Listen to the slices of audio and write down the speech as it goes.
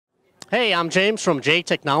Hey, I'm James from J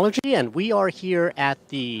Technology, and we are here at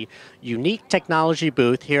the Yuneec Technology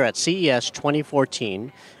booth here at CES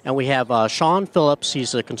 2014. And we have Shan Phillips.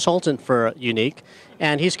 He's a consultant for Yuneec,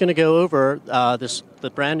 and he's going to go over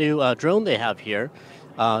the brand new drone they have here.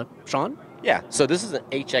 Sean? Yeah, so this is an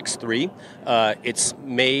HX3. It's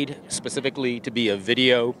made specifically to be a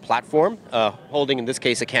video platform, holding in this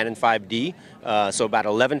case a Canon 5D, so about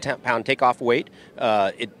 11-pound takeoff weight.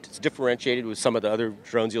 It's differentiated with some of the other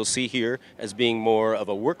drones you'll see here as being more of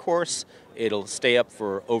a workhorse. It'll stay up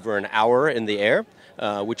for over an hour in the air,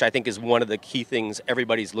 which I think is one of the key things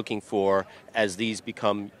everybody's looking for as these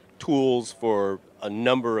become tools for a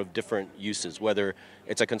number of different uses, whether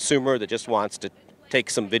it's a consumer that just wants to take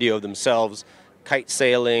some video of themselves kite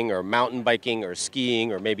sailing or mountain biking or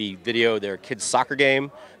skiing, or maybe video their kids' soccer game,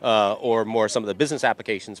 or more some of the business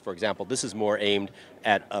applications. For example, this is more aimed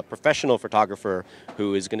at a professional photographer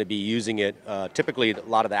who is going to be using it. Typically, a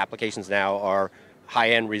lot of the applications now are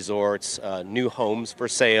high-end resorts, new homes for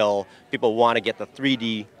sale. People want to get the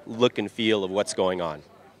 3D look and feel of what's going on.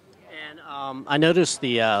 And I noticed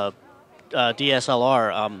the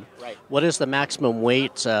DSLR, right. What is the maximum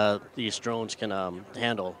weight these drones can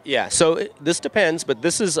handle? Yeah, so this depends, but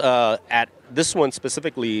this is this one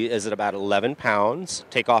specifically is at about 11 pounds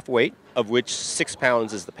takeoff weight, of which 6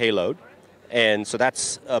 pounds is the payload. And so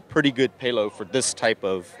that's a pretty good payload for this type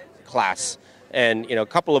of class. And a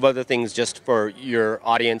couple of other things just for your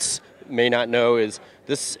audience may not know is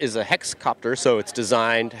this is a hexacopter, so it's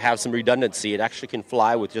designed to have some redundancy. It actually can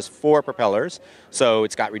fly with just 4 propellers, so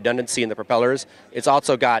it's got redundancy in the propellers. It's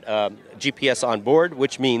also got GPS on board,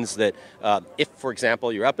 which means that if, for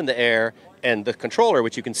example, you're up in the air and the controller,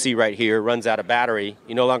 which you can see right here, runs out of battery,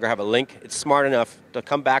 you no longer have a link, it's smart enough to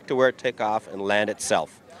come back to where it took off and land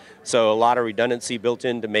itself. So a lot of redundancy built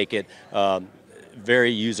in to make it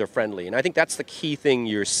very user-friendly. And I think that's the key thing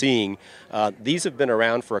you're seeing. These have been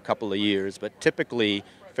around for a couple of years, but typically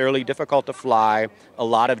fairly difficult to fly, a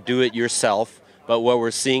lot of do-it-yourself. But what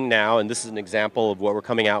we're seeing now, and this is an example of what we're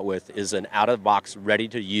coming out with, is an out-of-box,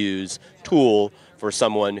 ready-to-use tool for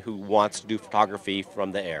someone who wants to do photography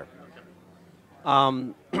from the air.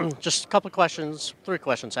 Just a couple of questions, 3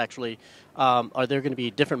 questions actually. Are there going to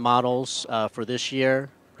be different models for this year,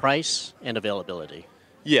 price and availability?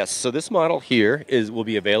 Yes, so this model here will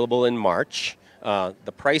be available in March.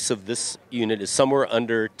 The price of this unit is somewhere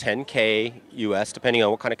under $10K US, depending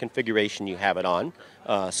on what kind of configuration you have it on.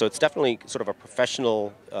 So it's definitely sort of a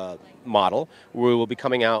professional model. We will be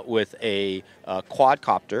coming out with a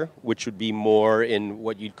quadcopter, which would be more in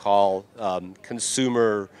what you'd call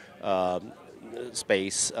consumer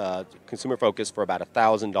space, consumer focus, for about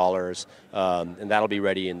 $1,000, and that'll be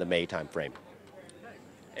ready in the May timeframe.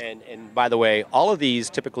 And by the way, all of these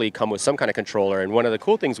typically come with some kind of controller, and one of the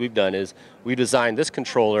cool things we've done is we designed this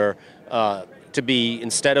controller to be,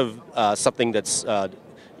 instead of something that's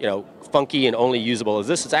funky and only usable as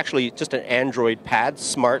this, it's actually just an Android pad,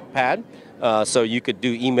 smart pad. So you could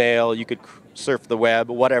do email, you could surf the web,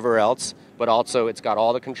 whatever else, but also it's got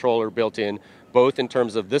all the controller built in, both in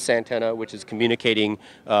terms of this antenna, which is communicating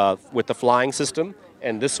with the flying system,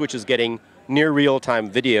 and this, which is getting near real-time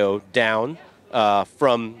video down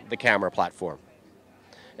from the camera platform.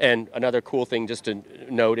 And another cool thing just to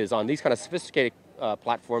note is on these kind of sophisticated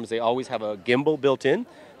platforms, they always have a gimbal built in.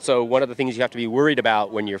 So one of the things you have to be worried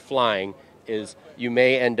about when you're flying is you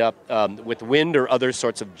may end up with wind or other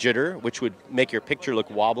sorts of jitter, which would make your picture look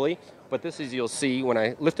wobbly. But this is, you'll see, when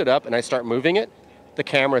I lift it up and I start moving it, the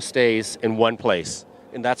camera stays in one place.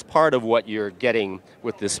 And that's part of what you're getting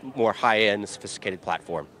with this more high-end, sophisticated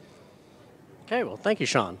platform. Okay, well, thank you,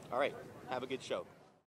 Sean. All right. Have a good show.